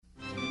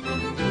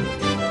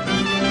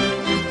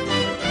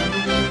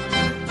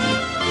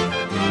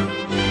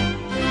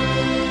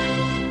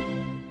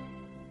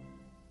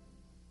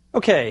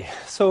Okay,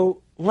 so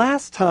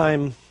last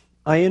time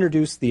I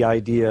introduced the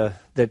idea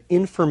that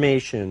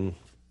information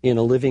in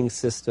a living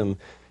system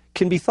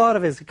can be thought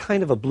of as a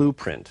kind of a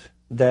blueprint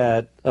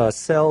that a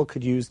cell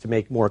could use to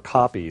make more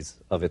copies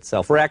of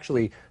itself, or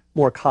actually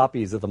more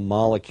copies of the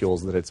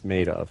molecules that it's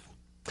made of.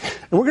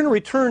 And we're going to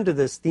return to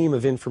this theme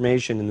of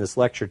information in this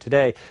lecture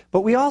today, but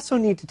we also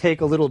need to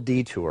take a little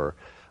detour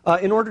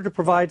in order to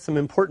provide some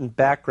important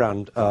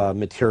background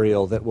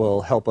material that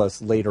will help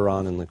us later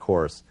on in the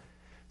course.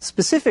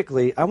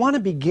 Specifically, I want to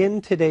begin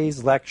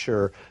today's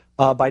lecture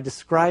by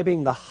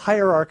describing the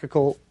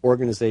hierarchical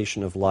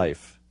organization of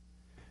life.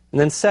 And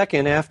then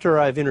second, after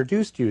I've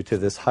introduced you to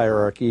this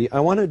hierarchy,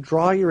 I want to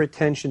draw your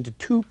attention to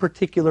two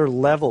particular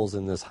levels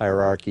in this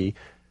hierarchy,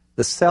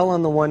 the cell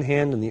on the one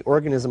hand and the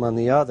organism on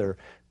the other,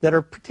 that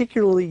are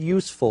particularly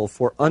useful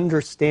for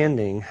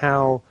understanding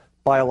how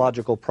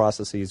biological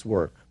processes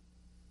work.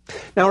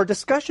 Now, our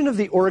discussion of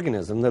the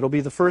organism, that'll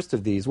be the first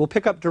of these, will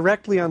pick up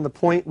directly on the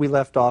point we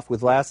left off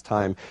with last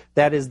time,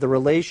 that is the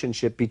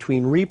relationship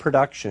between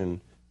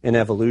reproduction and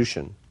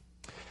evolution.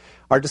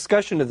 Our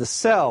discussion of the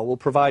cell will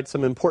provide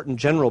some important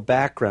general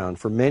background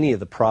for many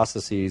of the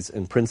processes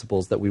and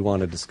principles that we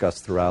want to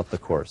discuss throughout the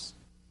course.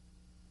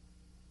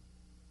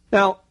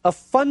 Now, a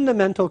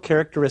fundamental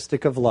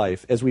characteristic of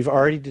life, as we've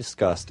already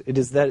discussed,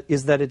 is that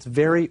it's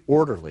very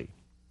orderly.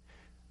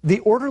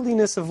 The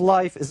orderliness of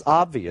life is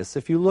obvious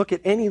if you look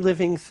at any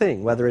living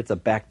thing, whether it's a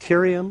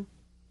bacterium,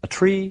 a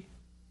tree,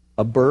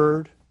 a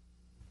bird,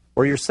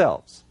 or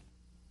yourselves.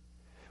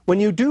 When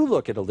you do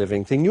look at a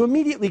living thing, you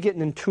immediately get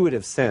an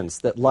intuitive sense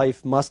that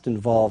life must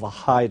involve a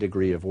high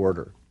degree of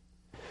order.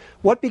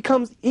 What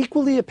becomes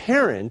equally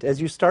apparent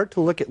as you start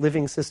to look at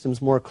living systems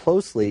more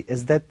closely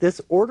is that this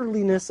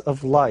orderliness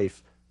of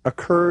life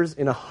occurs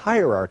in a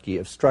hierarchy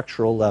of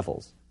structural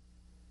levels.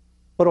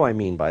 What do I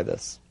mean by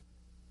this?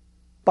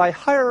 By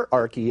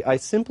hierarchy, I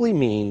simply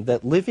mean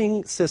that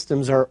living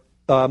systems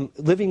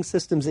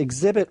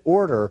exhibit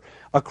order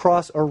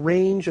across a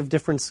range of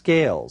different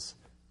scales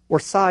or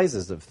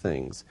sizes of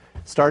things,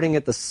 starting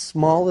at the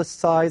smallest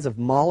size of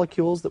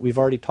molecules that we've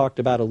already talked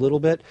about a little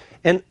bit,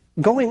 and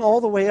going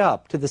all the way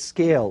up to the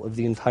scale of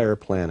the entire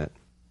planet.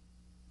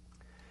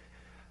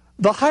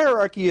 The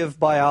hierarchy of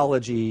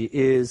biology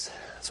is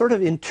sort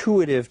of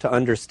intuitive to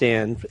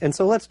understand, and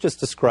so let's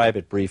just describe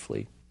it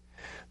briefly.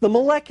 The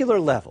molecular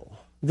level,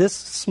 this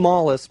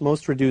smallest,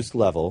 most reduced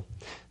level,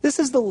 this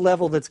is the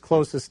level that's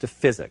closest to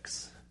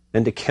physics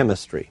and to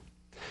chemistry.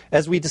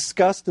 As we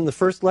discussed in the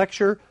first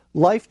lecture,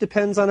 life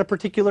depends on a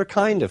particular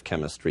kind of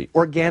chemistry,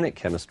 organic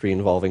chemistry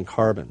involving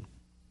carbon.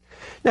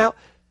 Now,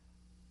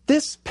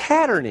 this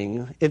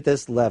patterning at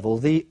this level,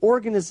 the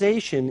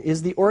organization,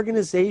 is the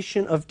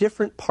organization of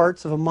different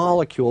parts of a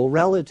molecule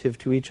relative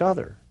to each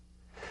other.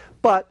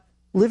 But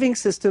living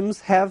systems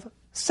have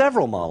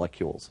several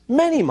molecules,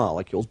 many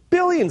molecules,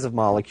 billions of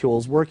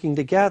molecules working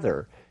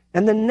together.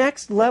 And the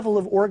next level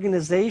of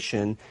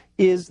organization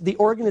is the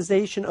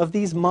organization of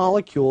these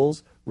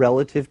molecules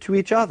relative to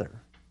each other.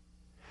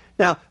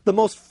 Now, the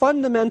most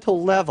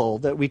fundamental level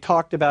that we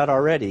talked about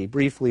already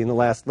briefly in the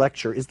last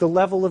lecture is the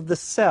level of the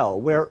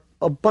cell, where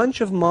a bunch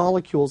of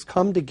molecules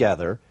come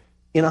together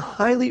in a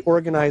highly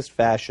organized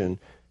fashion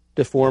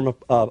to form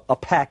a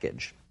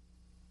package.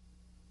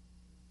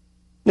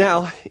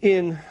 Now,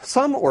 in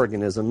some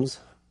organisms,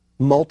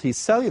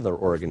 multicellular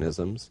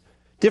organisms,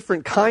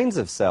 different kinds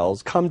of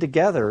cells come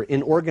together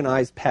in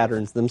organized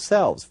patterns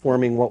themselves,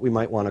 forming what we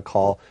might want to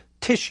call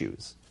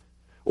tissues.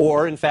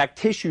 Or, in fact,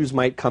 tissues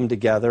might come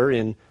together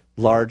in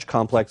large,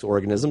 complex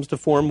organisms to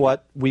form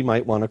what we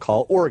might want to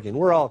call organ.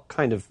 We're all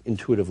kind of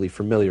intuitively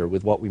familiar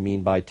with what we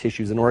mean by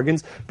tissues and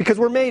organs because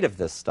we're made of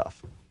this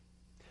stuff.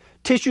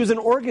 Tissues and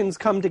organs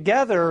come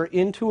together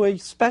into a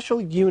special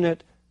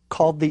unit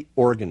called the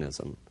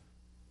organism.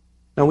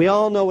 Now, we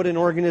all know what an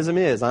organism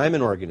is. I'm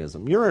an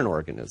organism. You're an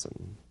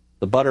organism.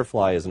 The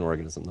butterfly is an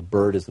organism. The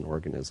bird is an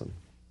organism.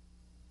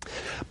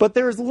 But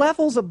there's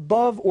levels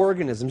above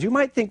organisms. You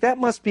might think that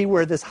must be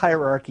where this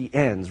hierarchy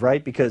ends,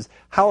 right? Because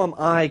how am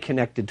I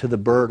connected to the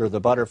bird or the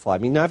butterfly? I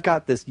mean, I've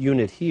got this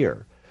unit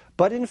here.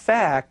 But in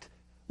fact,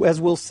 as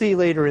we'll see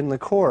later in the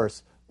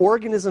course,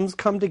 organisms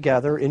come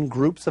together in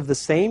groups of the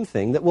same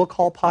thing that we'll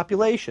call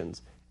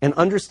populations. And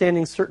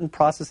understanding certain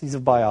processes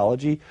of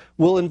biology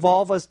will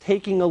involve us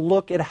taking a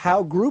look at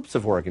how groups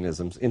of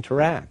organisms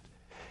interact.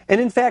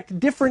 And in fact,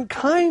 different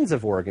kinds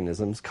of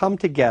organisms come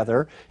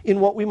together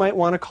in what we might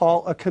want to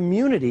call a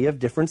community of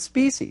different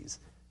species.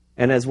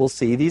 And as we'll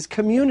see, these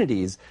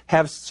communities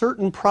have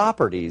certain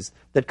properties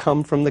that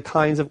come from the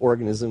kinds of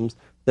organisms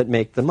that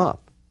make them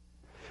up.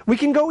 We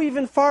can go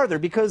even farther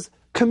because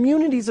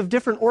communities of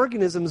different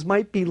organisms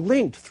might be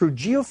linked through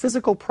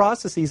geophysical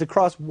processes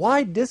across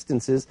wide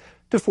distances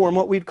to form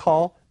what we'd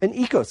call an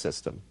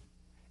ecosystem.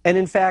 And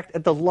in fact,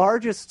 at the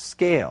largest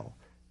scale,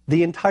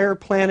 the entire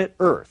planet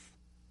Earth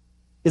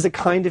is a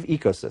kind of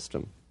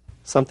ecosystem,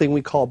 something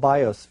we call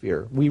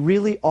biosphere. We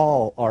really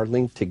all are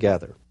linked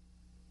together.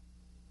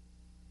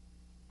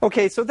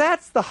 Okay, so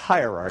that's the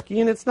hierarchy,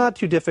 and it's not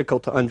too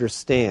difficult to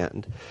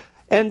understand.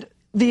 And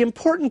the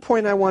important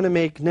point I want to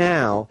make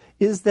now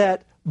is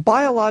that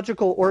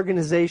biological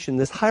organization,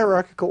 this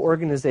hierarchical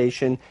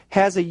organization,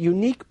 has a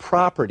unique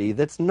property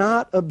that's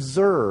not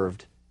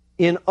observed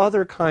in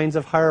other kinds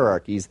of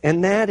hierarchies,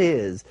 and that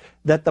is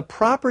that the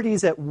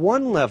properties at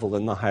one level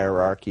in the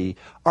hierarchy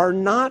are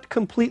not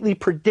completely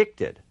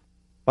predicted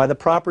by the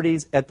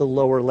properties at the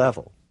lower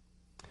level.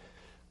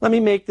 Let me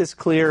make this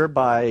clear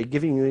by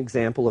giving you an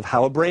example of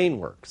how a brain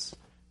works.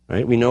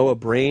 Right? We know a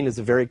brain is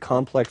a very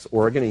complex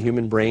organ. A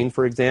human brain,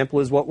 for example,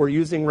 is what we're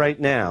using right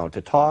now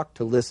to talk,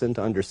 to listen,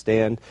 to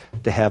understand,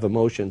 to have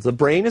emotions. The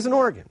brain is an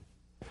organ.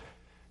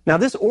 Now,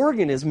 this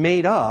organ is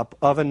made up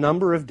of a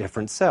number of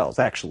different cells,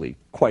 actually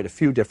quite a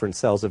few different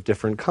cells of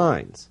different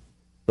kinds.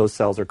 Those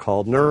cells are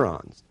called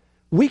neurons.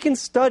 We can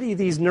study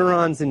these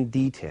neurons in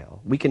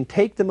detail. We can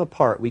take them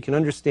apart. We can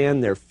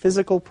understand their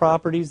physical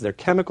properties, their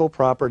chemical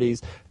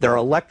properties, their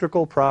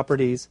electrical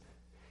properties.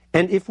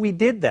 And if we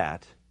did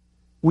that,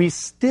 we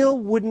still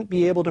wouldn't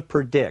be able to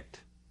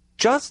predict,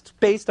 just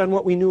based on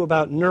what we knew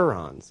about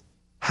neurons,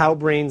 how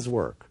brains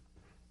work.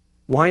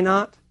 Why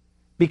not?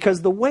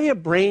 Because the way a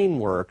brain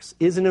works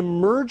is an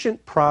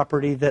emergent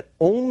property that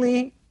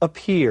only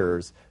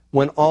appears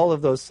when all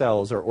of those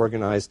cells are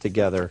organized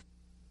together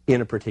in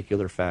a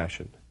particular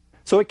fashion.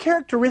 So a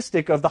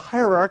characteristic of the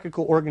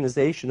hierarchical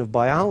organization of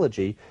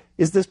biology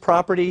is this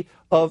property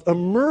of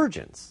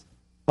emergence,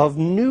 of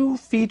new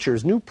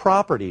features, new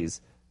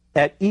properties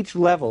at each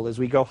level as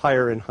we go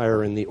higher and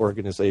higher in the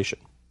organization.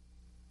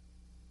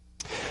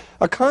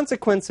 A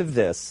consequence of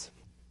this,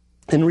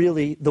 and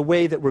really the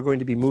way that we're going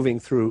to be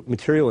moving through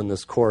material in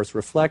this course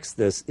reflects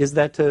this, is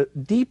that to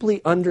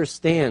deeply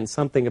understand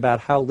something about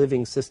how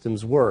living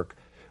systems work,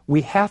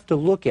 we have to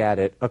look at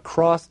it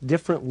across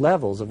different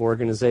levels of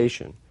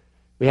organization.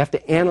 We have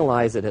to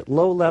analyze it at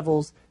low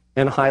levels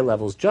and high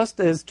levels. Just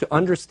as to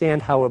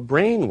understand how a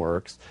brain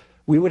works,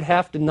 we would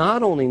have to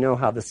not only know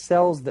how the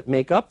cells that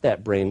make up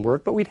that brain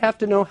work, but we'd have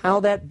to know how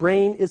that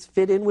brain is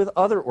fit in with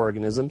other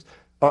organisms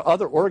or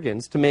other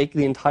organs to make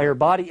the entire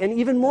body, and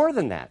even more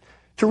than that.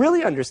 To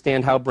really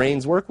understand how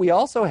brains work, we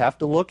also have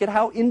to look at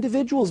how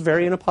individuals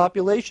vary in a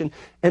population,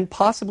 and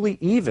possibly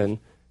even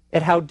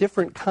at how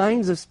different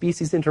kinds of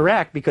species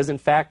interact, because in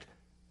fact,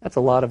 that's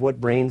a lot of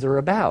what brains are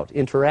about,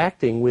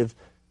 interacting with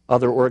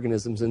other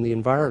organisms in the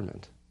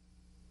environment.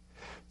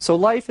 So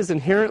life is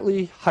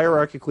inherently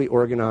hierarchically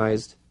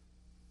organized.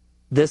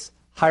 This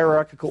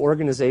hierarchical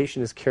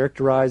organization is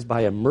characterized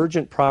by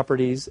emergent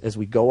properties as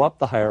we go up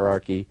the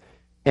hierarchy.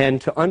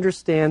 And to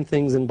understand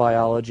things in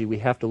biology, we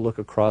have to look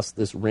across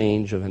this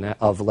range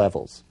of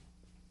levels.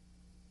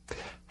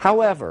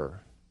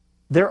 However,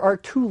 there are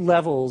two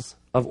levels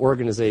of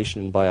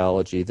organization in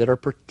biology that are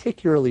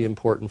particularly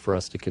important for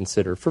us to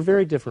consider for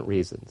very different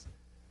reasons.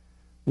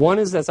 One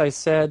is, as I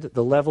said,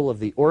 the level of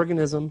the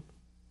organism,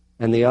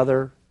 and the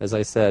other, as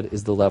I said,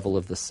 is the level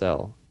of the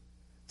cell.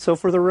 So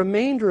for the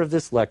remainder of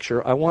this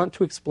lecture, I want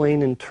to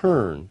explain in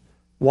turn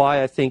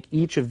why I think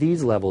each of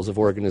these levels of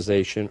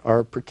organization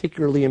are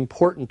particularly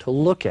important to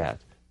look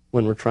at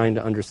when we're trying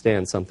to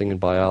understand something in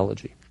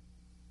biology.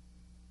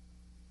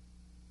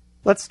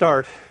 Let's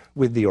start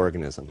with the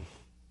organism.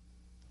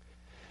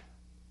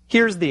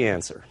 Here's the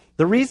answer.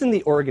 The reason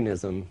the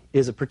organism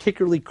is a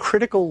particularly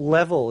critical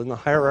level in the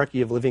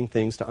hierarchy of living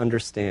things to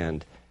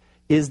understand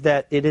is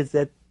that it is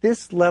at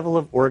this level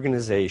of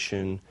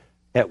organization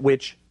at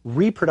which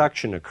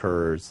reproduction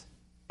occurs,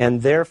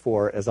 and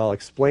therefore, as I'll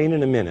explain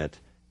in a minute,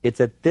 it's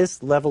at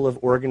this level of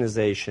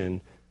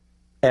organization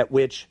at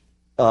which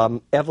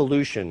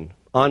evolution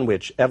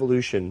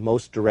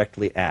most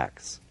directly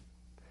acts.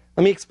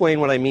 Let me explain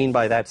what I mean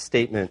by that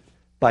statement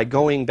by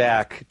going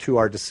back to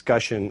our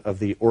discussion of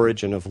the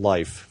origin of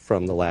life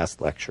from the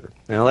last lecture.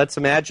 Now let's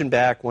imagine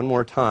back one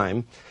more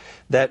time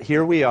that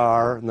here we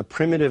are in the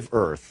primitive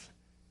Earth,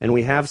 and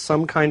we have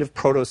some kind of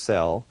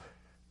protocell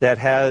that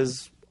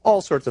has all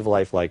sorts of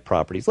lifelike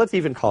properties. Let's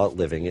even call it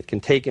living. It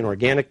can take in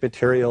organic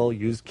material,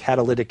 use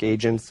catalytic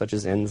agents such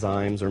as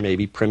enzymes or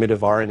maybe primitive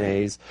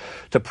RNAs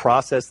to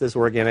process this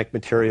organic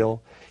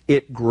material.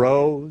 It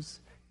grows,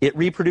 it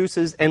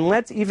reproduces, and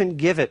let's even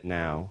give it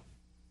now,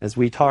 as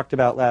we talked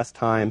about last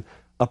time,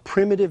 a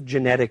primitive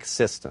genetic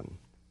system,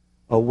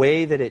 a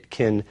way that it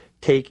can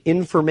take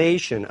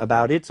information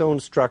about its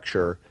own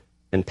structure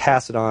and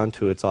pass it on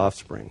to its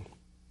offspring.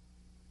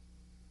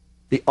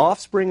 The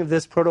offspring of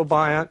this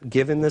protobiont,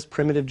 given this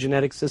primitive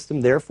genetic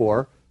system,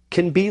 therefore,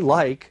 can be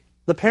like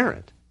the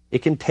parent. It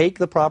can take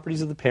the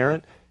properties of the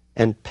parent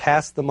and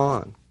pass them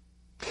on.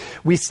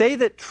 We say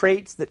that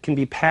traits that can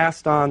be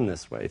passed on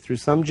this way, through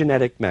some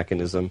genetic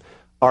mechanism,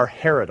 are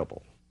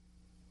heritable.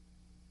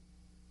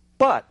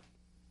 But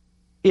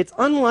it's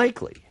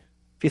unlikely,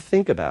 if you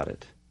think about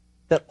it,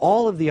 that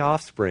all of the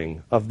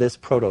offspring of this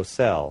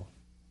protocell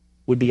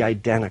would be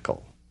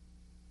identical.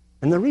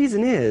 And the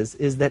reason is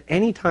that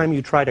any time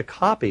you try to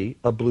copy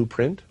a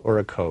blueprint or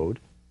a code,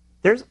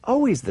 there's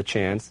always the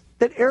chance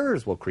that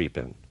errors will creep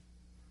in.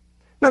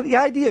 Now, the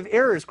idea of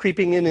errors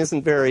creeping in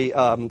isn't very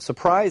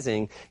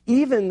surprising.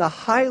 Even the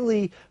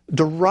highly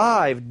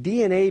derived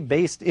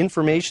DNA-based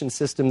information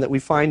system that we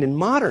find in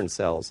modern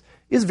cells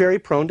is very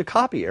prone to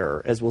copy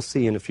error, as we'll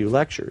see in a few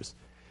lectures.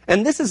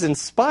 And this is in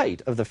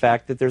spite of the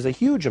fact that there's a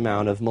huge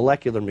amount of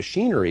molecular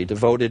machinery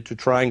devoted to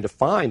trying to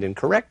find and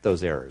correct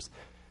those errors.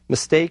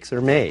 Mistakes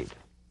are made.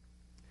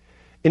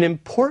 An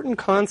important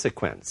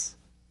consequence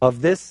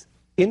of this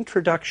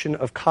introduction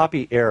of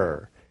copy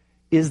error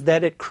is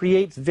that it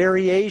creates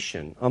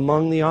variation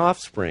among the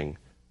offspring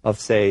of,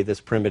 say,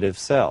 this primitive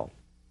cell.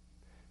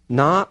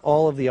 Not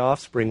all of the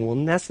offspring will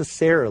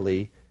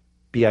necessarily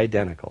be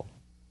identical.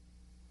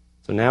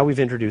 So now we've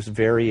introduced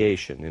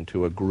variation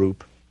into a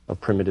group of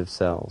primitive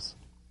cells.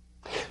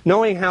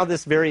 Knowing how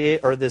this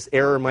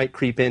error might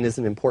creep in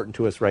isn't important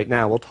to us right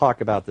now. We'll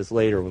talk about this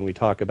later when we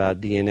talk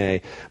about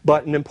DNA.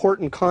 But an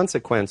important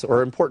consequence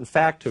or important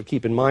fact to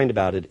keep in mind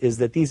about it is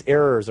that these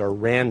errors are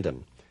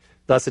random.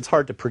 Thus, it's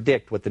hard to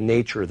predict what the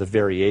nature of the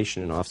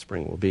variation in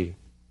offspring will be.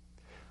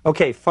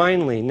 Okay,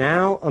 finally,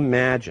 now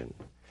imagine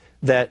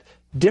that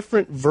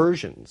different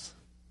versions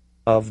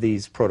of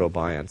these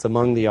protobionts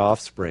among the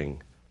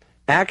offspring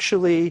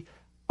actually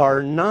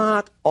are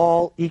not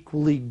all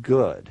equally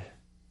good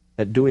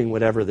at doing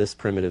whatever this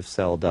primitive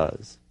cell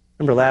does.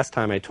 Remember last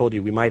time I told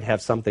you we might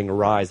have something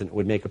arise and it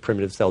would make a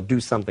primitive cell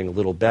do something a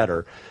little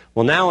better.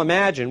 Well, now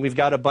imagine we've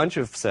got a bunch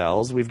of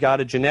cells, we've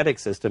got a genetic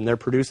system, they're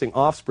producing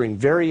offspring,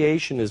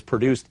 variation is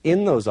produced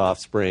in those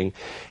offspring,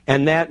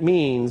 and that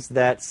means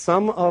that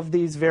some of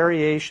these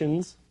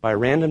variations, by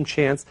random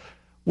chance,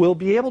 will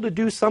be able to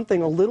do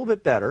something a little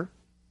bit better,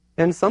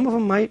 and some of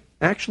them might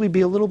actually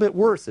be a little bit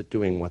worse at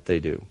doing what they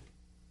do.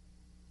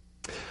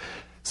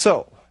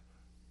 So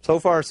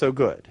far so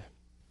good.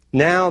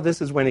 Now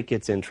this is when it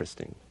gets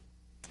interesting.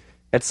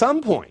 At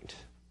some point,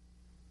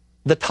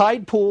 the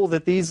tide pool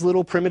that these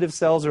little primitive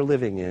cells are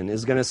living in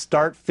is going to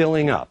start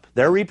filling up.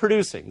 They're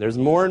reproducing. There's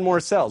more and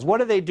more cells.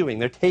 What are they doing?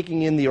 They're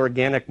taking in the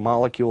organic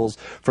molecules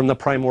from the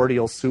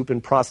primordial soup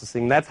and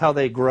processing. That's how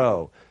they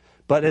grow.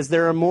 But as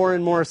there are more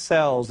and more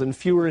cells and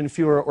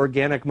fewer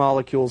organic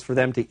molecules for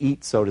them to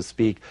eat, so to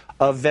speak,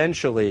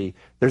 eventually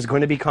there's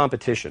going to be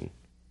competition.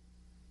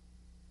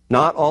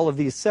 Not all of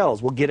these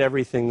cells will get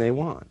everything they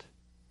want.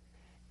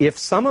 If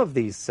some of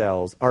these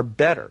cells are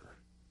better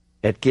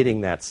at getting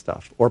that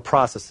stuff, or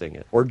processing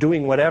it, or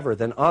doing whatever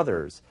than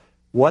others,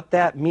 what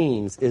that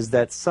means is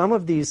that some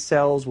of these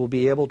cells will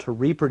be able to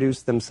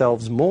reproduce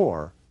themselves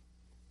more,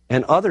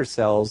 and other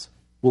cells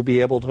will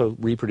be able to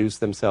reproduce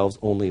themselves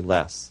only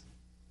less.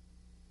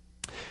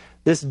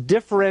 This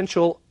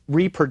differential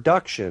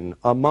reproduction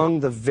among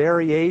the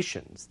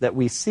variations that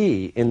we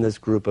see in this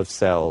group of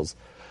cells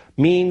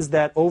means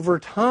that over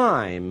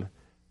time,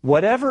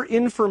 whatever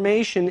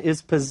information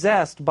is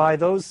possessed by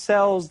those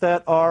cells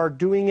that are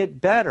doing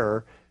it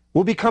better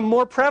will become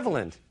more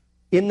prevalent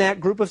in that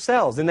group of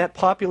cells, in that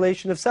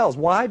population of cells.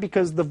 Why?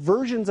 Because the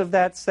versions of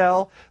that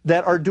cell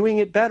that are doing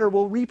it better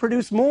will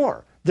reproduce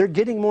more. They're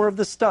getting more of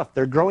the stuff.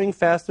 They're growing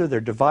faster.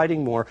 They're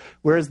dividing more.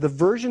 Whereas the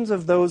versions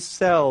of those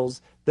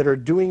cells that are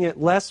doing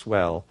it less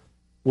well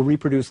will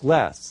reproduce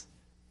less.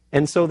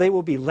 And so they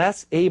will be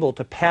less able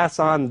to pass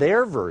on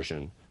their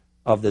version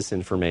of this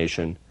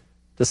information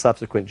to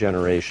subsequent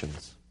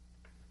generations.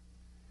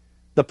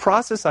 The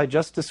process I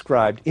just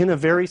described in a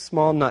very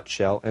small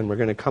nutshell, and we're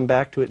going to come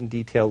back to it in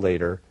detail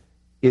later,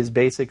 is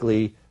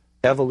basically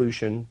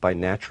evolution by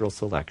natural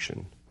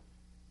selection.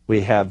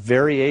 We have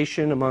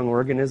variation among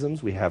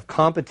organisms. We have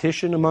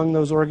competition among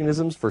those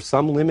organisms for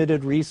some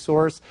limited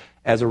resource.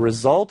 As a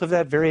result of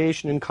that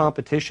variation and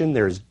competition,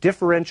 there's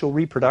differential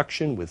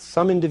reproduction with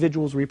some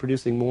individuals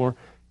reproducing more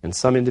and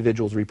some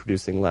individuals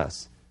reproducing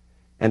less.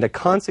 And a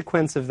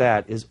consequence of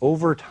that is,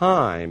 over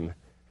time,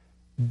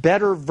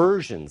 better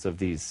versions of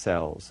these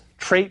cells,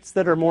 traits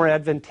that are more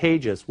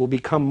advantageous, will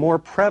become more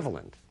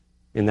prevalent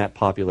in that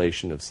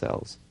population of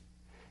cells.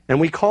 And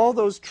we call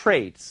those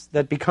traits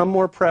that become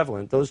more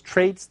prevalent, those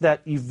traits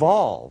that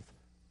evolve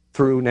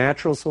through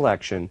natural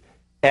selection,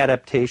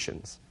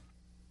 adaptations.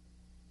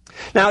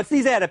 Now, it's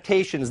these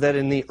adaptations that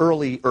in the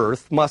early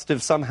Earth must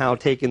have somehow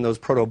taken those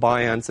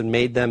protobionts and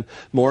made them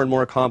more and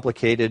more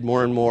complicated,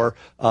 more and more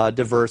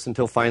diverse,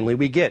 until finally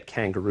we get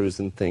kangaroos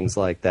and things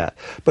like that.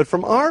 But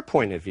from our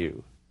point of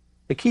view,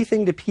 the key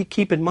thing to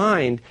keep in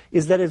mind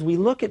is that as we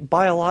look at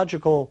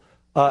biological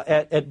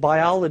at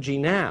biology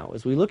now,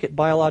 as we look at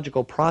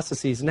biological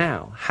processes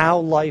now, how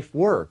life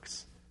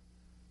works,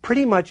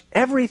 pretty much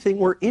everything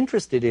we're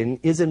interested in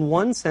is, in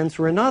one sense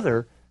or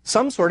another,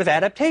 some sort of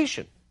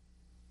adaptation.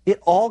 It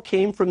all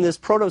came from this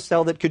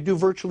protocell that could do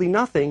virtually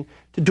nothing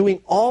to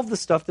doing all of the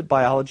stuff that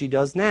biology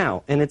does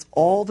now. And it's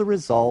all the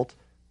result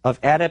of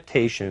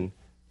adaptation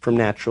from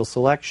natural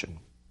selection.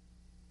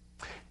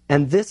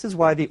 And this is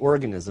why the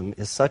organism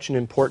is such an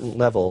important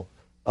level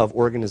of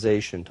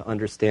organization to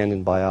understand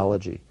in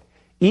biology.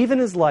 Even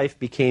as life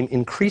became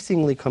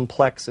increasingly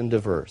complex and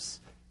diverse,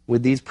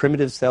 with these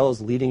primitive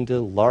cells leading to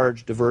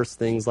large, diverse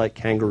things like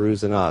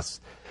kangaroos and us,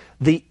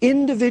 the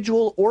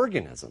individual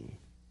organism,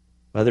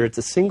 whether it's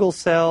a single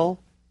cell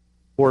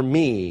or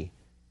me,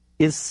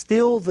 is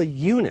still the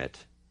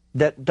unit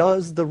that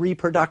does the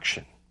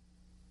reproduction.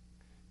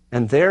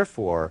 And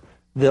therefore,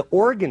 the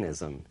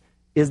organism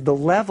is the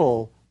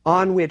level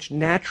on which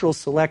natural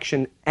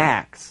selection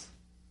acts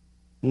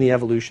in the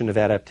evolution of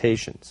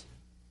adaptations.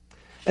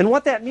 And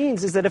what that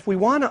means is that if we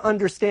want to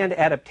understand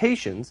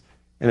adaptations,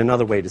 and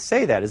another way to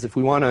say that is if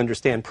we want to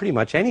understand pretty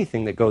much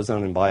anything that goes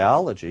on in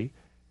biology,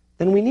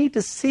 then we need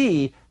to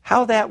see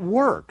how that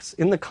works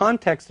in the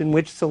context in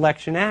which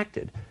selection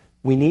acted.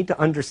 We need to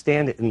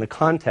understand it in the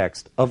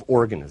context of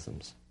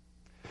organisms.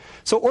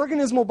 So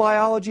organismal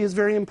biology is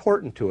very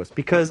important to us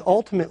because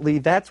ultimately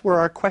that's where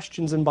our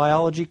questions in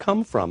biology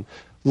come from.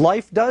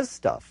 Life does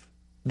stuff.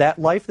 That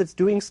life that's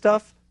doing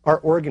stuff are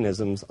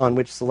organisms on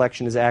which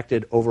selection is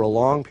acted over a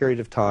long period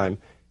of time,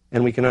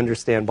 and we can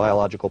understand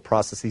biological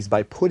processes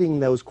by putting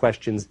those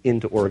questions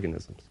into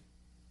organisms.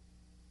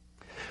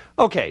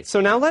 Okay,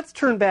 so now let's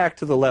turn back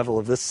to the level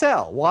of the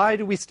cell. Why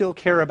do we still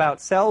care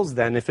about cells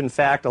then if in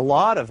fact a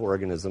lot of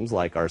organisms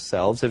like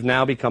ourselves have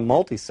now become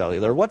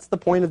multicellular? What's the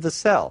point of the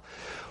cell?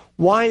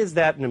 Why is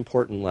that an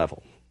important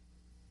level?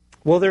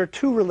 Well, there are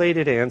two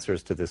related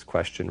answers to this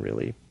question,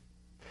 really.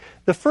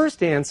 The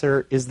first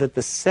answer is that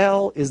the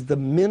cell is the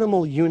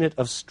minimal unit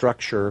of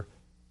structure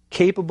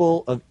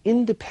capable of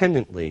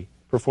independently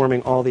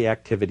performing all the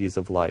activities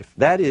of life.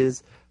 That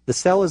is, the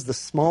cell is the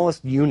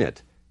smallest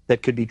unit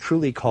that could be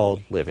truly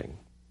called living.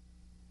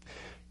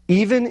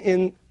 Even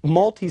in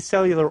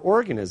multicellular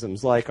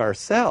organisms like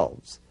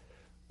ourselves,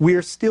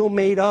 we're still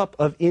made up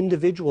of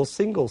individual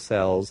single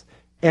cells,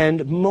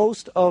 and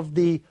most of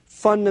the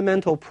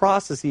fundamental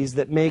processes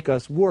that make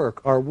us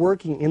work are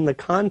working in the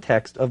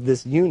context of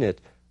this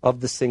unit of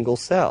the single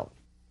cell.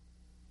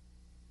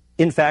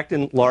 In fact,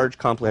 in large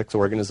complex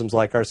organisms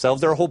like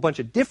ourselves, there are a whole bunch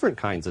of different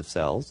kinds of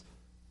cells,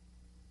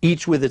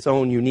 each with its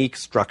own unique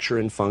structure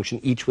and function,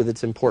 each with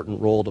its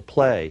important role to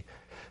play.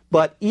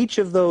 But each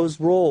of those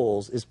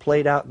roles is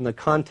played out in the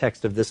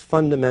context of this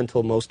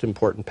fundamental, most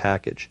important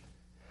package.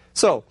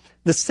 So,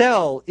 the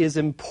cell is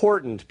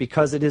important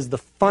because it is the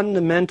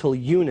fundamental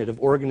unit of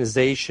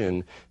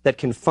organization that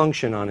can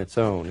function on its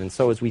own. And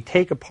so as we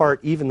take apart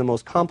even the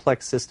most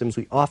complex systems,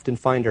 we often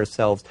find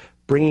ourselves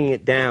bringing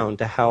it down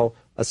to how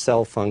a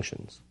cell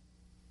functions.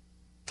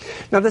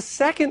 Now, the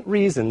second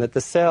reason that the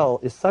cell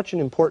is such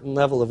an important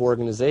level of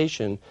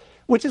organization,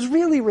 which is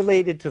really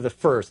related to the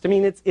first, I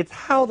mean, it's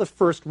how the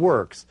first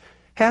works,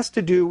 has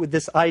to do with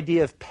this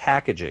idea of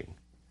packaging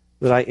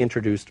that I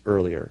introduced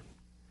earlier.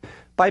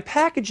 By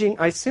packaging,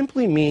 I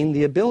simply mean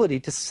the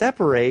ability to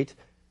separate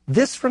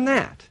this from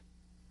that,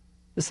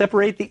 to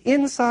separate the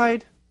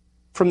inside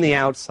from the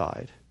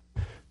outside,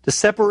 to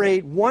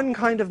separate one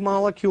kind of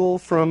molecule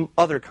from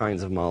other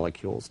kinds of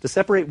molecules, to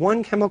separate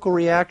one chemical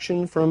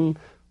reaction from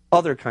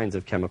other kinds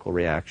of chemical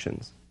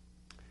reactions.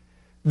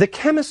 The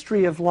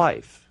chemistry of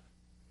life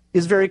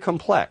is very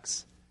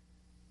complex,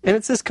 and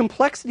it's this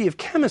complexity of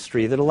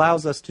chemistry that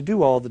allows us to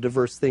do all the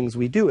diverse things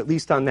we do, at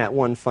least on that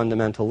one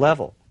fundamental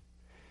level.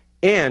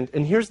 And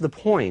here's the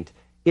point,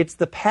 it's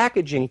the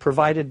packaging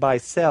provided by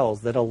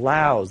cells that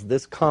allows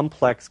this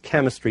complex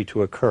chemistry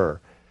to occur,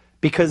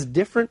 because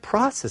different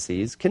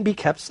processes can be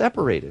kept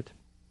separated.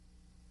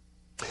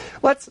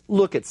 Let's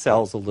look at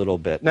cells a little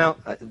bit. Now,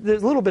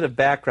 there's a little bit of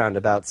background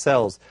about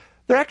cells.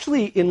 They're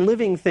actually, in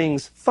living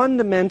things,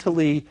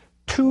 fundamentally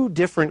two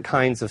different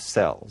kinds of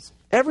cells.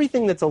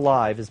 Everything that's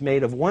alive is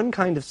made of one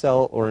kind of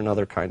cell or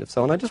another kind of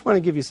cell, and I just want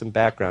to give you some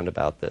background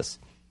about this.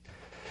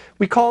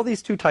 We call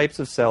these two types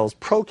of cells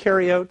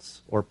prokaryotes,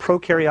 or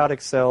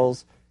prokaryotic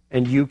cells,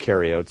 and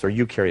eukaryotes, or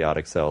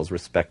eukaryotic cells,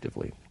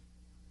 respectively.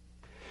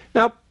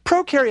 Now,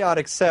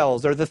 prokaryotic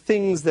cells are the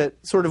things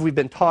that sort of we've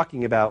been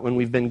talking about when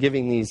we've been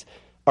giving these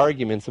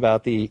arguments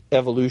about the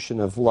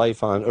evolution of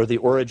life on, or the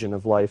origin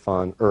of life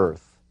on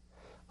Earth.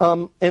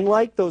 And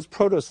like those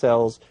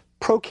protocells,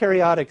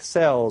 prokaryotic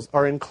cells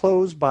are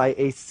enclosed by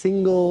a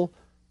single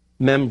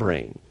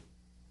membrane.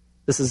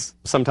 This is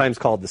sometimes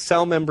called the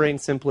cell membrane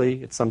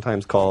simply. It's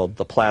sometimes called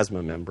the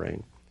plasma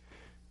membrane.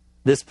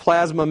 This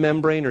plasma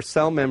membrane or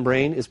cell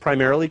membrane is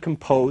primarily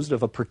composed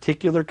of a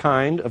particular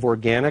kind of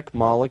organic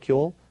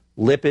molecule,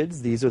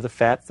 lipids. These are the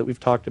fats that we've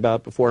talked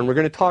about before. And we're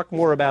going to talk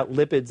more about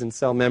lipids and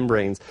cell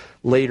membranes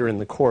later in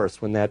the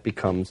course when that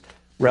becomes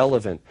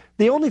relevant.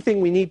 The only thing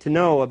we need to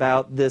know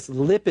about this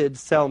lipid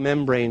cell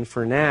membrane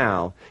for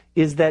now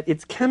is that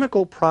its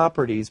chemical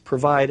properties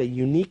provide a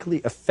uniquely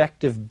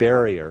effective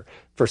barrier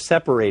for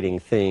separating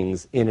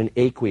things in an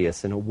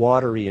aqueous, in a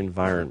watery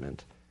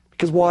environment,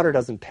 because water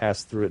doesn't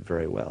pass through it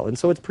very well. And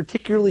so it's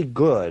particularly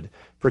good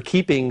for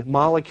keeping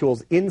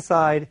molecules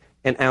inside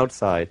and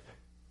outside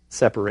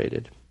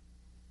separated.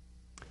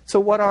 So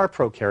what are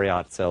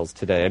prokaryote cells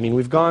today? I mean,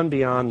 we've gone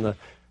beyond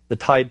the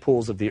tide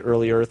pools of the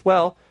early Earth.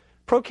 Well,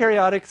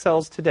 prokaryotic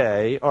cells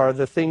today are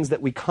the things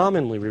that we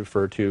commonly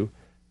refer to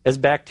as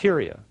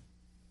bacteria.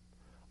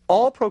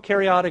 All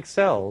prokaryotic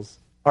cells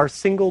are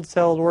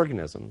single-celled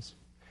organisms.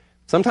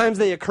 Sometimes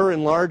they occur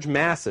in large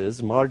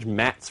masses, large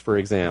mats, for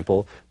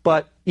example,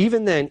 but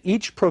even then,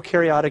 each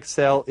prokaryotic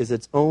cell is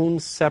its own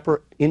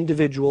separate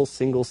individual,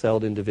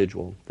 single-celled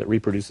individual that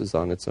reproduces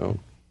on its own.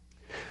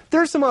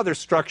 There are some other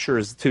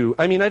structures too.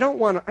 I mean, I don't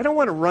want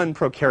to run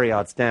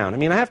prokaryotes down. I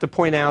mean, I have to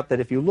point out that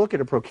if you look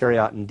at a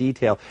prokaryote in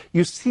detail,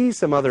 you see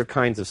some other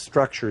kinds of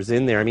structures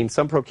in there. I mean,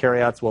 some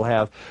prokaryotes will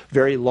have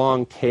very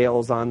long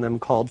tails on them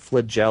called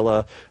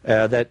flagella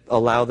that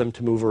allow them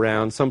to move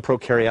around. Some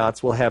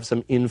prokaryotes will have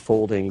some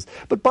infoldings.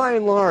 But by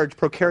and large,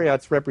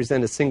 prokaryotes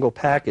represent a single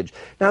package.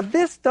 Now,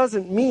 this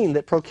doesn't mean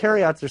that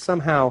prokaryotes are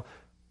somehow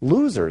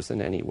losers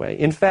in any way.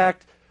 In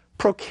fact,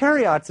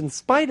 prokaryotes, in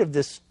spite of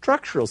this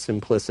structural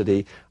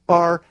simplicity,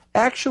 are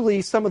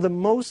actually some of the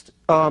most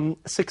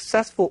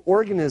successful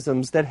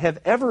organisms that have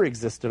ever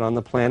existed on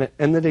the planet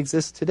and that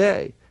exist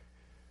today.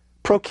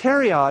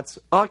 Prokaryotes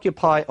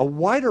occupy a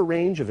wider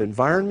range of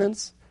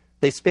environments.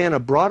 They span a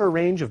broader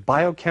range of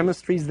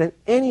biochemistries than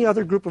any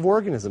other group of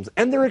organisms,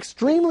 and they're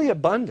extremely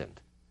abundant.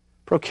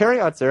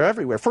 Prokaryotes are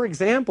everywhere. For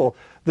example,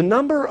 the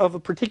number of a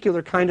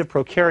particular kind of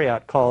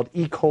prokaryote called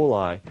E.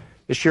 coli,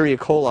 Escherichia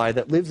coli,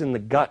 that lives in the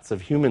guts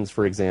of humans,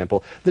 for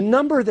example, the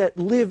number that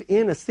live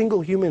in a single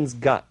human's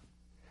gut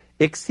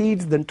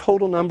exceeds the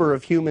total number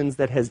of humans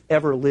that has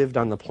ever lived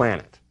on the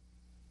planet.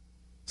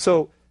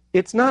 So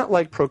it's not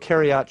like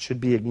prokaryotes should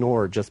be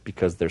ignored just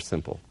because they're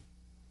simple.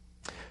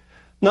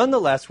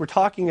 Nonetheless, we're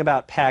talking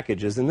about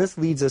packages, and this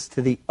leads us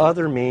to the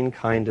other main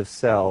kind of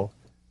cell,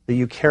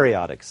 the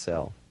eukaryotic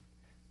cell.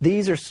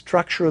 These are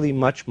structurally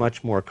much,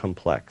 much more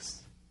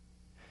complex.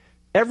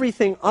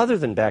 Everything other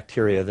than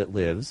bacteria that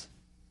lives,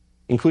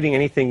 including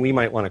anything we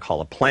might want to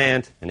call a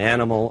plant, an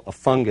animal, a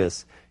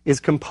fungus,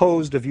 is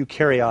composed of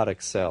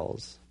eukaryotic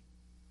cells.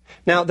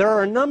 Now, there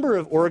are a number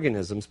of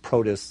organisms,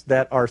 protists,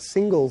 that are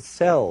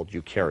single-celled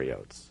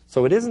eukaryotes.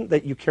 So it isn't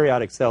that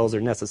eukaryotic cells are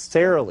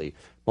necessarily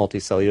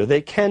multicellular.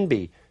 They can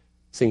be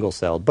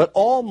single-celled. But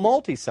all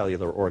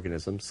multicellular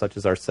organisms, such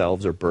as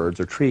ourselves or birds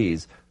or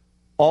trees,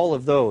 all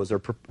of those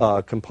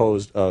are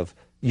composed of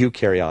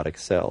eukaryotic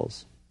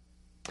cells.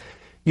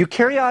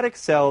 Eukaryotic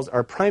cells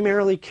are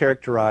primarily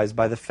characterized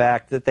by the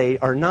fact that they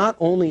are not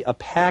only a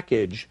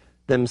package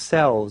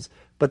themselves,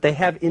 but they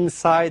have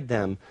inside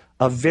them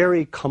a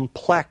very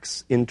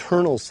complex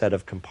internal set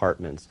of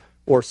compartments,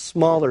 or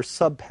smaller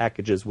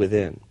subpackages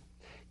within,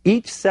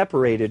 each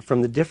separated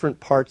from the different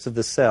parts of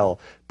the cell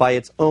by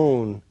its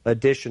own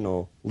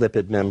additional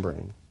lipid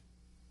membrane.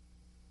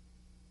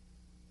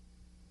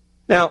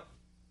 Now,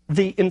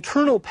 the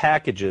internal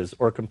packages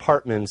or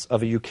compartments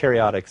of a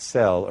eukaryotic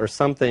cell are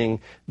something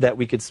that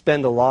we could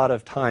spend a lot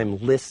of time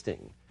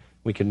listing.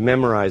 We can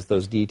memorize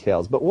those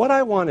details. But what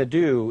I want to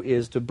do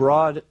is to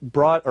draw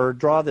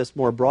this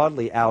more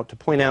broadly out to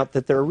point out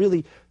that there are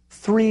really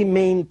three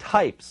main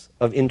types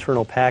of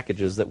internal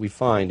packages that we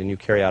find in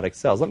eukaryotic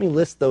cells. Let me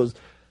list those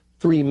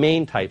three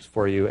main types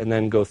for you and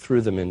then go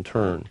through them in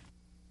turn.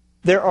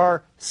 There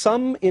are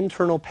some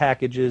internal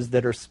packages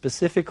that are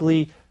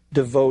specifically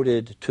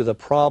devoted to the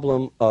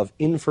problem of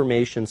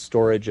information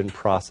storage and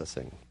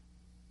processing.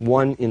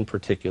 One in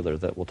particular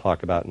that we'll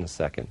talk about in a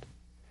second.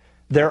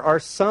 There are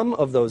some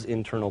of those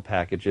internal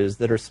packages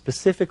that are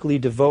specifically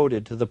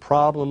devoted to the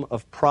problem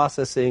of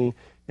processing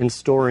and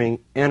storing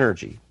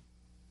energy.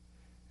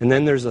 And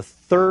then there's a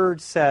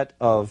third set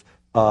of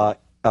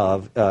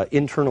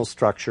internal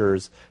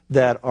structures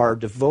that are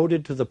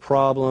devoted to the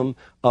problem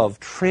of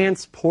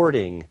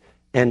transporting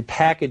and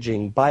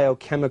packaging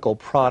biochemical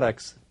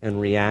products and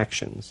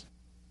reactions.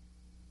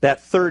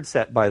 That third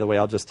set, by the way,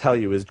 I'll just tell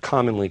you, is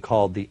commonly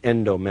called the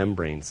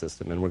endomembrane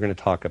system, and we're going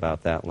to talk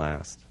about that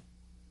last.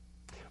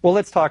 Well,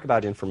 let's talk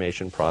about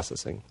information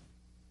processing.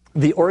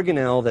 The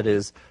organelle that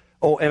is,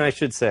 and I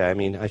should say,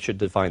 I should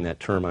define that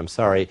term, I'm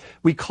sorry.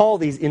 We call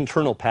these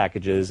internal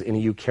packages in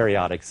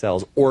eukaryotic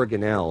cells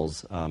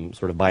organelles,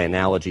 sort of by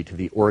analogy to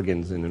the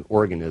organs in an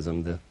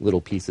organism, the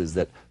little pieces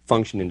that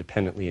function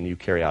independently in a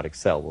eukaryotic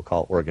cell we'll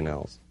call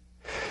organelles.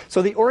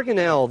 So the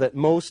organelle that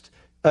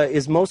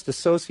is most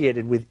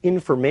associated with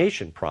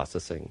information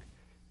processing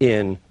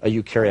in a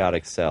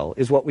eukaryotic cell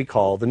is what we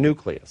call the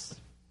nucleus.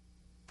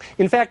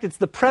 In fact, it's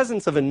the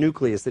presence of a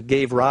nucleus that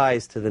gave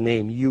rise to the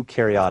name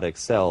eukaryotic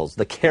cells.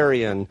 The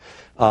karyon,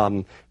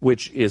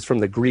 which is from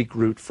the Greek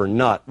root for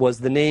nut,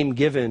 was the name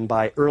given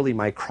by early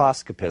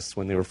microscopists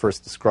when they were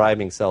first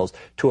describing cells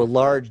to a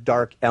large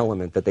dark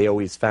element that they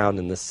always found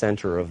in the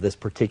center of this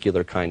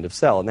particular kind of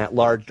cell. And that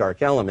large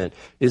dark element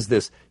is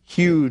this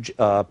huge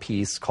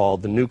piece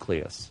called the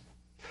nucleus.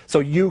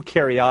 So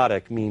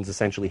eukaryotic means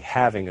essentially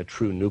having a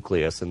true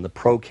nucleus, and the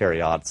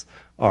prokaryotes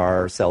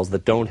are cells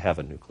that don't have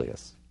a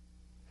nucleus.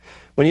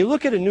 When you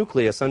look at a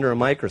nucleus under a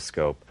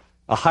microscope,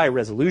 a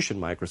high-resolution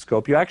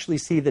microscope, you actually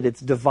see that it's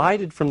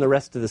divided from the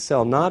rest of the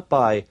cell not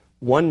by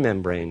one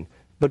membrane,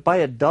 but by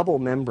a double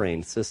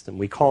membrane system.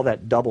 We call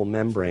that double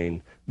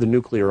membrane the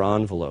nuclear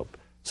envelope.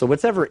 So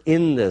whatever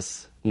in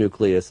this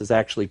nucleus is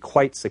actually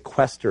quite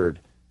sequestered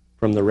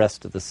from the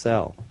rest of the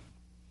cell.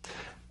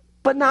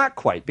 But not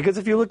quite, because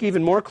if you look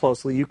even more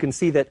closely, you can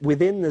see that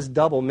within this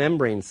double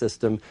membrane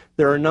system,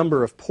 there are a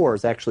number of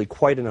pores, actually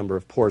quite a number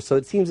of pores. So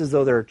it seems as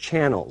though there are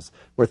channels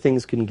where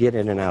things can get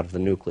in and out of the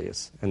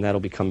nucleus. And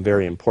that'll become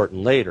very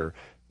important later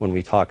when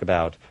we talk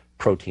about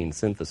protein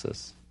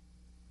synthesis.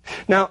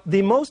 Now,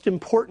 the most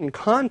important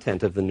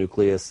content of the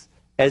nucleus,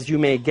 as you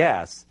may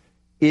guess,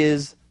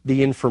 is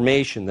the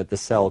information that the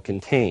cell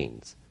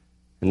contains.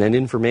 And that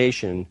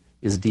information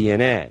is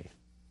DNA.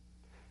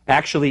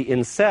 Actually,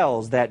 in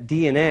cells, that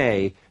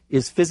DNA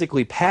is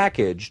physically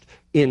packaged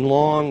in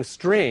long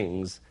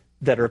strings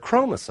that are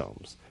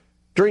chromosomes.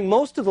 During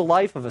most of the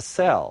life of a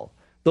cell,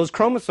 those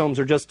chromosomes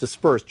are just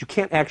dispersed. You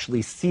can't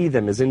actually see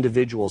them as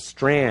individual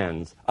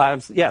strands.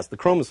 Yes, the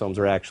chromosomes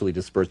are actually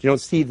dispersed. You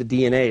don't see the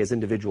DNA as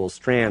individual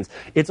strands.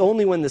 It's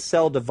only when the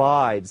cell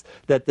divides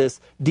that this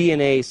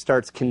DNA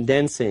starts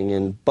condensing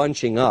and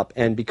bunching up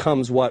and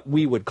becomes what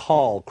we would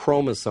call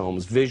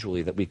chromosomes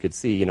visually, that we could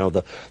see, you know,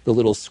 the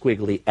little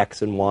squiggly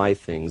X and Y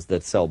things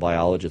that cell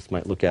biologists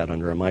might look at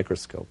under a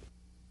microscope.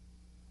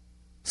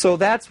 So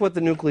that's what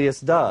the nucleus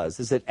does,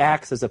 is it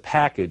acts as a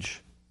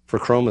package for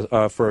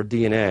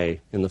DNA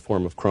in the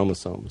form of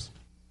chromosomes.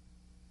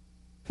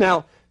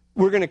 Now,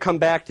 we're going to come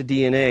back to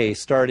DNA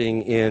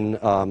starting in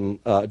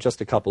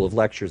just a couple of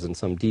lectures in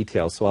some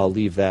detail, so I'll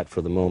leave that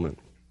for the moment.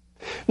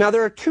 Now,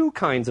 there are two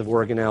kinds of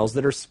organelles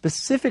that are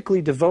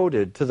specifically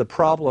devoted to the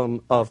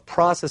problem of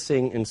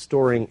processing and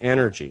storing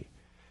energy.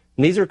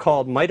 And these are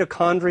called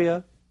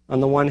mitochondria on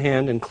the one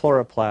hand and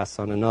chloroplasts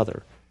on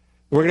another.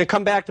 We're going to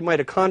come back to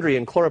mitochondria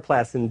and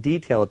chloroplasts in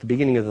detail at the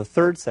beginning of the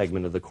third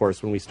segment of the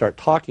course when we start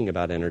talking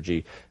about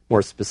energy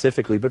more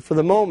specifically. But for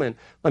the moment,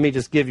 let me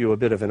just give you a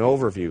bit of an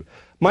overview.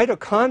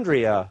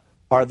 Mitochondria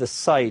are the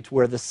site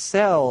where the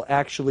cell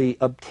actually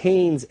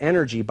obtains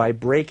energy by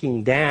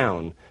breaking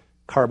down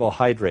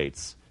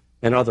carbohydrates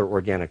and other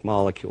organic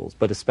molecules,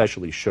 but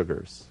especially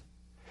sugars.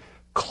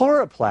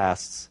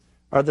 Chloroplasts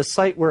are the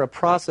site where a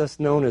process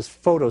known as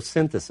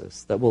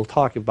photosynthesis, that we'll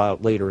talk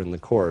about later in the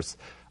course,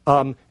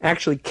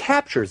 actually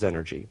captures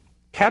energy,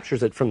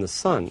 captures it from the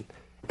sun,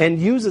 and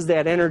uses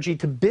that energy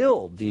to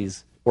build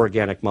these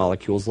organic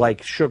molecules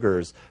like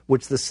sugars,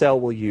 which the cell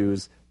will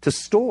use to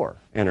store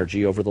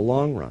energy over the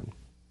long run.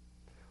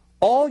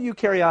 All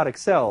eukaryotic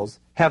cells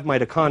have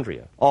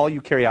mitochondria. All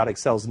eukaryotic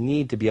cells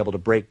need to be able to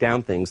break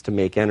down things to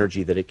make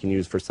energy that it can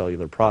use for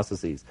cellular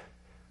processes.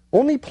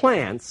 Only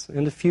plants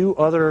and a few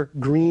other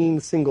green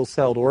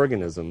single-celled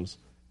organisms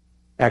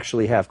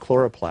actually have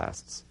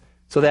chloroplasts.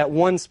 So that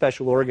one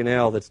special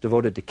organelle that's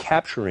devoted to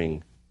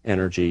capturing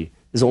energy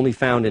is only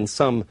found in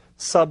some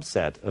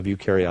subset of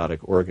eukaryotic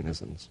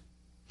organisms.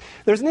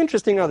 There's an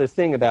interesting other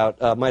thing about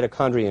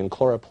mitochondria and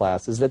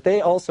chloroplasts is that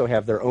they also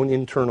have their own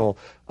internal,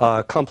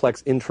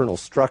 complex internal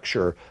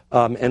structure,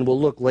 and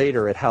we'll look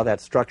later at how that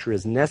structure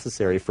is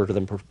necessary for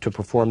them to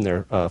perform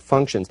their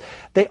functions.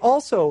 They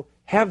also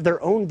have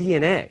their own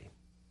DNA.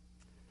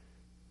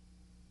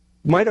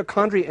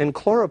 Mitochondria and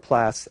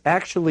chloroplasts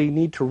actually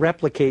need to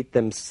replicate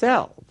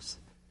themselves,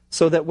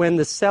 so that when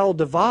the cell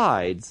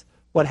divides,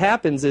 what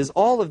happens is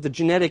all of the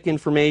genetic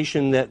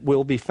information that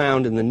will be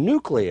found in the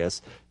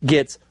nucleus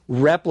gets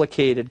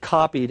replicated,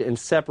 copied, and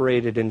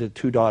separated into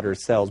two daughter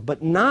cells,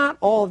 but not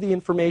all of the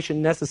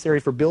information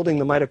necessary for building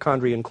the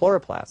mitochondria and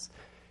chloroplasts.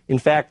 In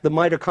fact, the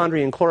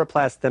mitochondria and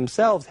chloroplasts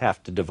themselves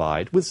have to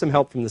divide with some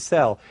help from the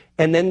cell,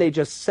 and then they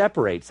just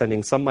separate,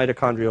 sending some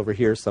mitochondria over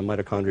here, some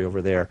mitochondria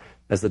over there,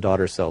 as the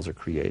daughter cells are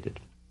created.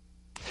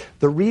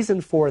 The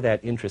reason for that,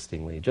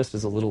 interestingly, just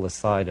as a little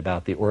aside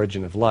about the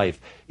origin of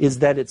life, is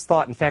that it's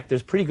thought, in fact,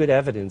 there's pretty good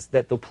evidence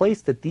that the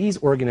place that these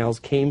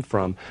organelles came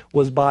from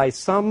was by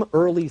some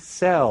early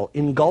cell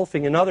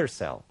engulfing another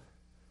cell.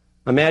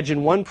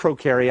 Imagine one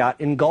prokaryote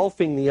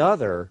engulfing the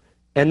other,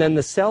 and then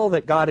the cell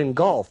that got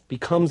engulfed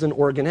becomes an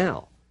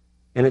organelle.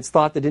 And it's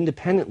thought that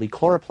independently,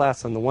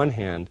 chloroplasts on the one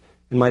hand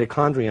and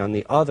mitochondria on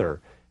the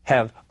other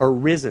have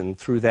arisen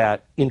through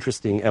that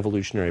interesting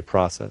evolutionary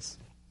process.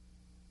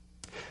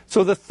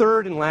 So the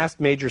third and last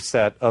major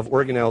set of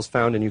organelles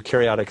found in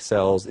eukaryotic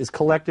cells is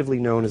collectively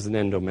known as an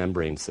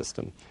endomembrane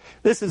system.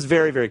 This is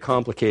very, very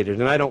complicated,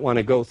 and I don't want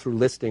to go through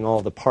listing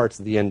all the parts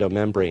of the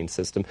endomembrane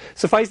system.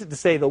 Suffice it to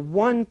say, the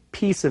one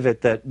piece of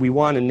it that we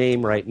want to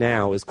name right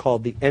now is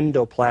called the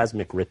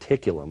endoplasmic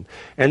reticulum.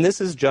 And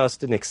this is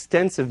just an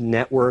extensive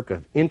network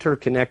of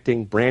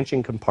interconnecting,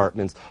 branching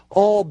compartments,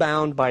 all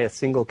bound by a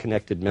single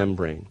connected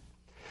membrane.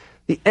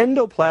 The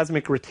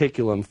endoplasmic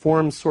reticulum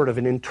forms sort of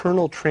an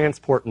internal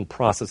transport and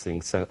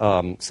processing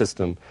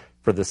system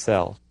for the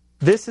cell.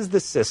 This is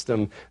the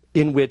system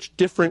in which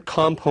different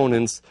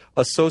components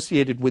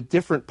associated with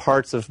different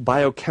parts of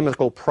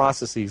biochemical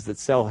processes that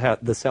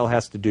the cell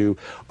has to do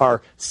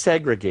are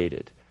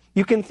segregated.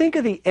 You can think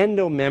of the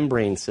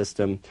endomembrane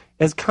system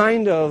as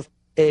kind of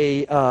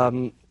a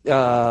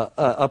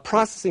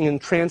processing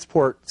and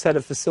transport set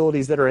of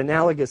facilities that are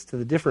analogous to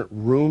the different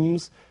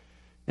rooms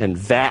and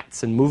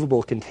vats and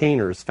movable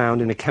containers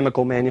found in a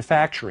chemical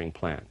manufacturing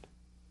plant.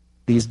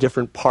 These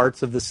different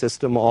parts of the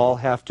system all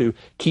have to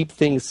keep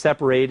things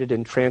separated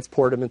and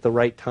transport them at the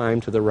right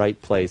time to the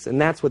right place. And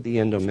that's what the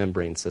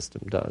endomembrane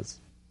system does.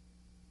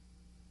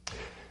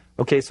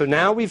 Okay, so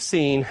now we've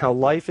seen how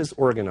life is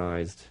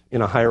organized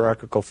in a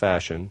hierarchical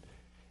fashion.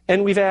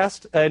 And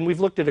we've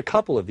looked at a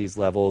couple of these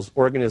levels,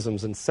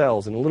 organisms and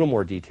cells, in a little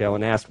more detail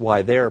and asked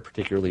why they're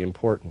particularly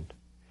important.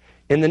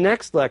 In the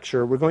next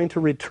lecture, we're going to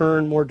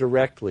return more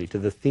directly to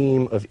the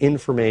theme of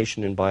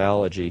information in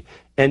biology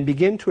and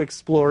begin to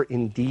explore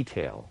in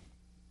detail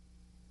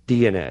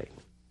DNA.